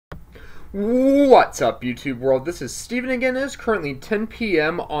What's up, YouTube world? This is Steven again. It is currently 10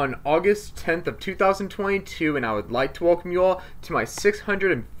 p.m. on August 10th of 2022, and I would like to welcome you all to my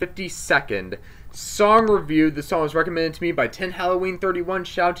 652nd song review. The song was recommended to me by 10 Halloween 31.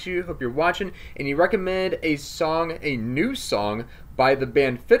 Shout out to you, hope you're watching. And he recommended a song, a new song by the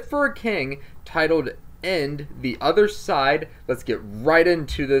band Fit for a King, titled "End the Other Side." Let's get right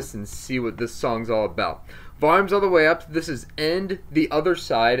into this and see what this song's all about. Volume's all the way up. This is "End the Other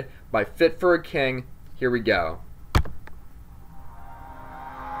Side" by Fit for a King. Here we go.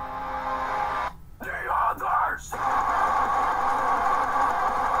 The other side.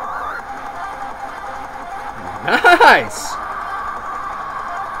 Nice!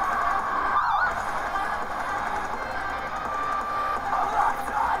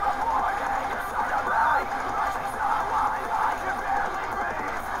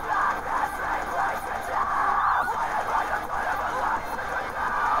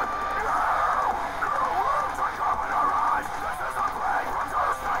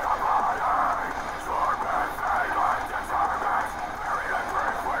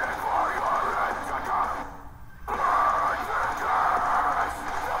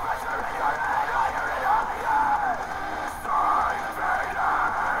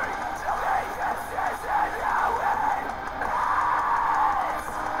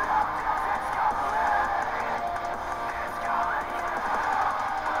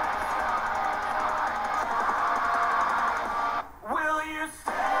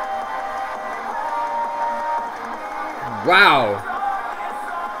 Wow.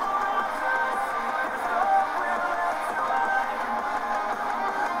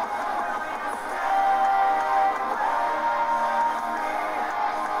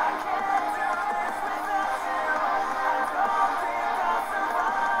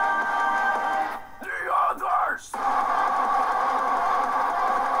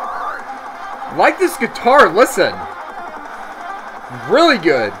 Like this guitar, listen. Really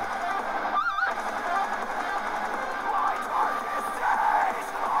good.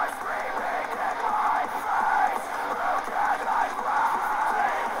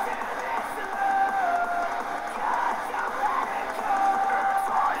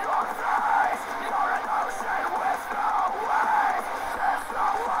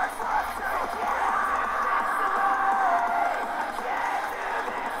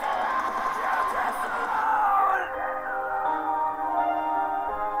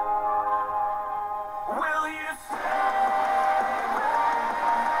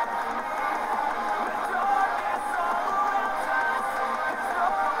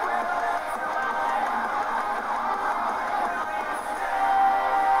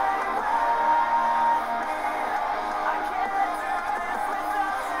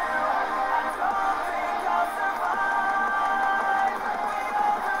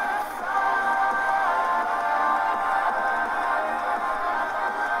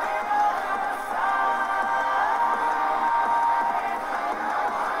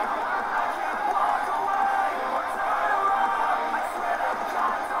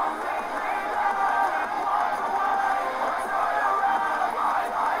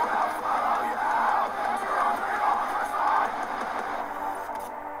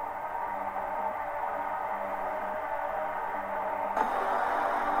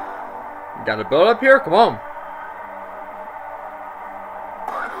 Got to build up here? Come on.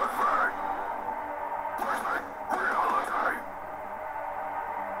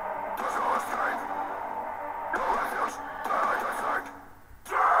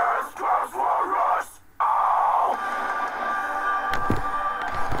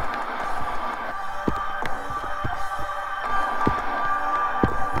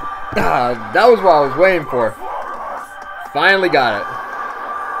 That was what I was waiting for. Finally got it.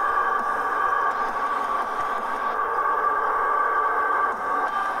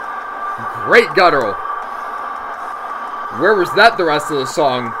 Great guttural. Where was that the rest of the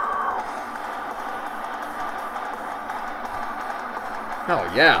song?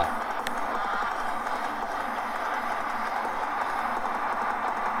 Oh, yeah.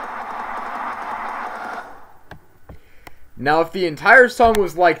 Now, if the entire song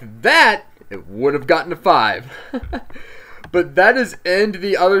was like that, it would have gotten a 5. But that is "End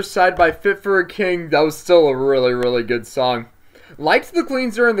the Other Side" by Fit for a King. That was still a really, really good song. Liked the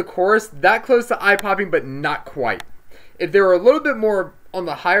cleans during the chorus, that close to eye-popping, but not quite. If they were a little bit more on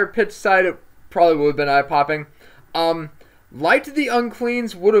the higher pitch side, it probably would have been eye-popping. Liked the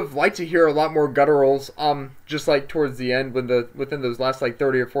uncleans, would have liked to hear a lot more gutturals, just like towards the end, within those last like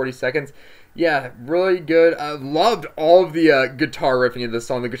 30 or 40 seconds. Yeah, really good. I loved all of the guitar riffing in this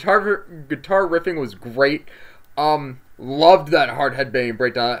song. The guitar riffing was great. Loved that hard headbanging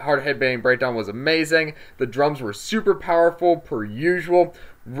breakdown. Hard headbanging breakdown was amazing. The drums were super powerful per usual.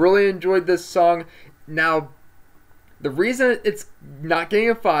 Really enjoyed this song. Now, the reason it's not getting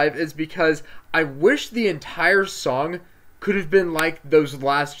a 5 is because I wish the entire song could have been like those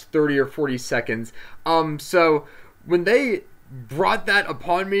last 30 or 40 seconds. So when they brought that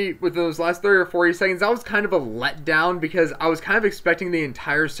upon me within those last 30 or 40 seconds, that was kind of a letdown because I was kind of expecting the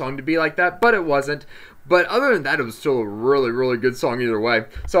entire song to be like that, but it wasn't. But other than that, it was still a really, really good song either way.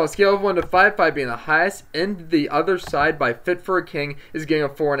 So on a scale of 1 to 5, 5 being the highest, and The Other Side by Fit for a King is getting a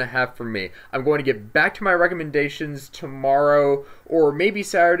 4.5 from me. I'm going to get back to my recommendations tomorrow or maybe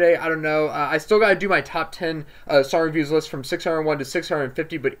Saturday. I don't know. I still got to do my top 10 song reviews list from 601 to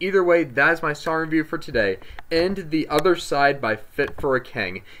 650, but either way, that is my song review for today. And The Other Side by Fit for a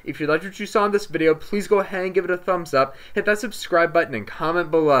King. If you liked what you saw in this video, please go ahead and give it a thumbs up, hit that subscribe button, and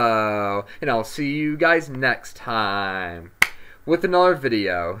comment below. And I'll see you guys next time with another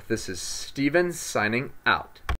video. This is Steven signing out.